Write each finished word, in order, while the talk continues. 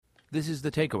This is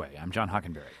The Takeaway. I'm John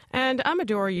Hockenberry. And I'm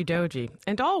Adora Udoji.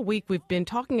 And all week we've been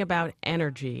talking about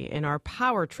energy in our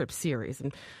Power Trip series.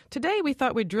 And today we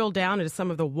thought we'd drill down into some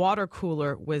of the water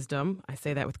cooler wisdom, I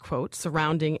say that with quotes,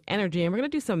 surrounding energy. And we're going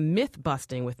to do some myth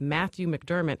busting with Matthew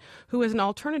McDermott, who is an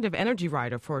alternative energy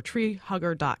writer for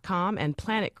treehugger.com and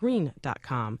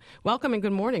planetgreen.com. Welcome and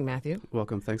good morning, Matthew.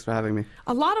 Welcome. Thanks for having me.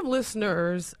 A lot of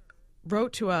listeners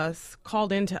wrote to us,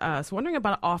 called in to us, wondering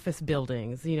about office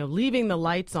buildings, leaving the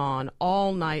lights on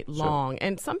all night long. Sure.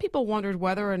 And some people wondered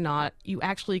whether or not you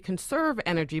actually conserve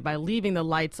energy by leaving the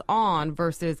lights on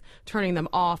versus turning them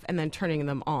off and then turning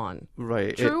them on.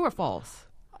 Right. True or false?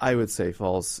 I would say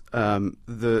false.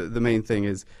 The main thing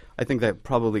is, I think that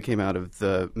probably came out of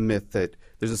the myth that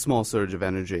there's a small surge of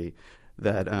energy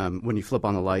that when you flip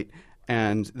on the light,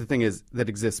 and the thing is that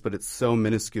exists, but it's so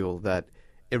minuscule that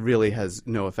it really has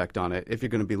no effect on it. If you're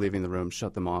going to be leaving the room,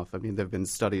 shut them off. I mean, there have been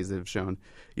studies that have shown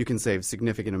you can save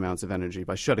significant amounts of energy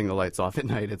by shutting the lights off at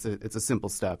night. It's a simple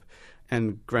step.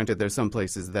 And granted, there's some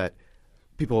places that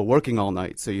people are working all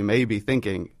night, so you may be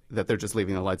thinking that they're just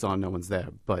leaving the lights on, no one's there,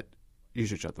 but you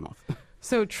should shut them off.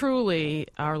 So truly,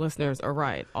 our listeners are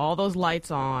right. All those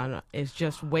lights on is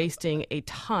just wasting a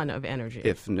ton of energy.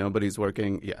 If nobody's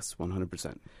working, yes,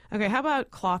 100%. Okay, how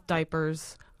about cloth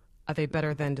diapers? Are they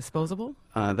better than disposable?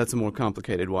 That's a more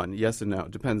complicated one. Yes and no.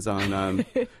 Depends on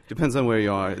depends on where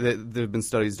you are. There have been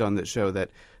studies done that show that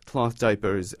cloth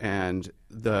diapers and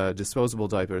the disposable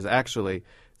diapers, actually,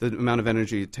 the amount of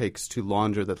energy it takes to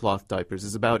launder the cloth diapers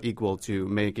is about equal to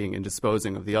making and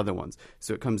disposing of the other ones.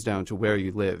 So it comes down to where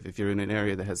you live. If you're in an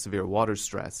area that has severe water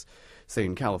stress, say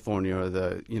in California or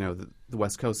the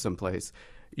West Coast someplace,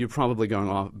 you're probably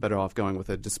better off going with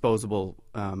a disposable,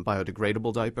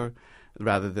 biodegradable diaper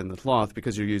rather than the cloth,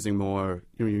 because you're using more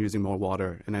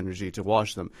water and energy to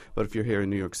wash them. But if you're here in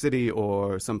New York City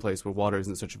or someplace where water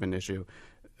isn't such of an issue,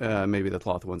 maybe the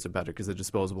cloth ones are better, because the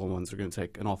disposable ones are going to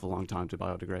take an awful long time to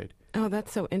biodegrade. Oh,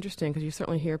 that's so interesting, because you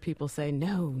certainly hear people say,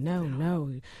 no,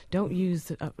 don't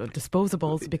use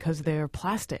disposables because they're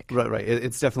plastic. Right.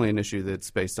 It's definitely an issue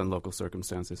that's based on local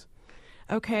circumstances.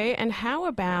 Okay, and how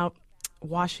about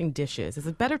washing dishes? Is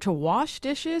it better to wash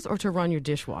dishes or to run your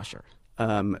dishwasher?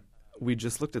 We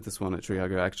just looked at this one at Tree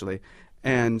Hugger, actually.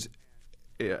 And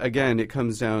again, it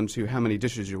comes down to how many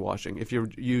dishes you're washing. If you're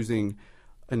using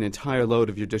an entire load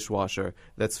of your dishwasher,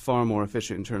 that's far more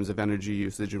efficient in terms of energy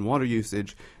usage and water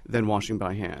usage than washing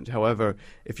by hand. However,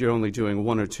 if you're only doing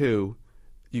one or two,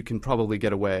 you can probably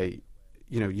get away,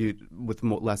 with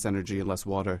less energy and less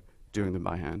water doing them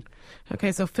by hand.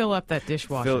 Okay, so fill up that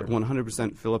dishwasher.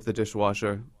 100% fill up the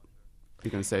dishwasher. You're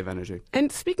going to save energy.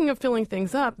 And speaking of filling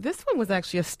things up, this one was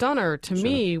actually a stunner to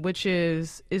me, which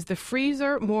is the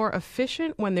freezer more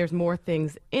efficient when there's more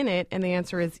things in it? And the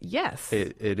answer is yes.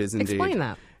 It is indeed. Explain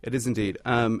that. It is indeed.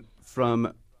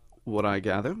 From what I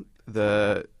gather,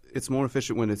 it's more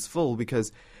efficient when it's full,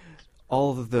 because all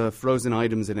of the frozen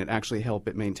items in it actually help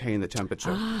it maintain the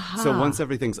temperature. Uh-huh. So once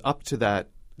everything's up to that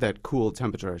cool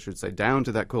temperature, I should say, down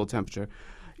to that cool temperature,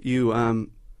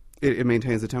 it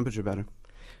maintains the temperature better.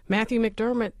 Matthew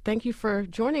McDermott, thank you for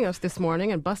joining us this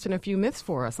morning and busting a few myths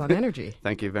for us on energy.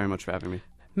 Thank you very much for having me.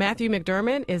 Matthew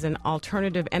McDermott is an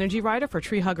alternative energy writer for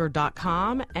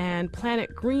treehugger.com and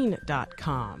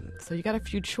planetgreen.com. So you got a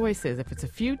few choices. If it's a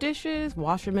few dishes,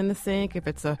 wash them in the sink. If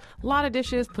it's a lot of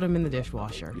dishes, put them in the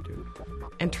dishwasher. You do.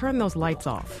 And turn those lights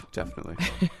off. Definitely.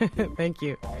 Thank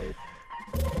you.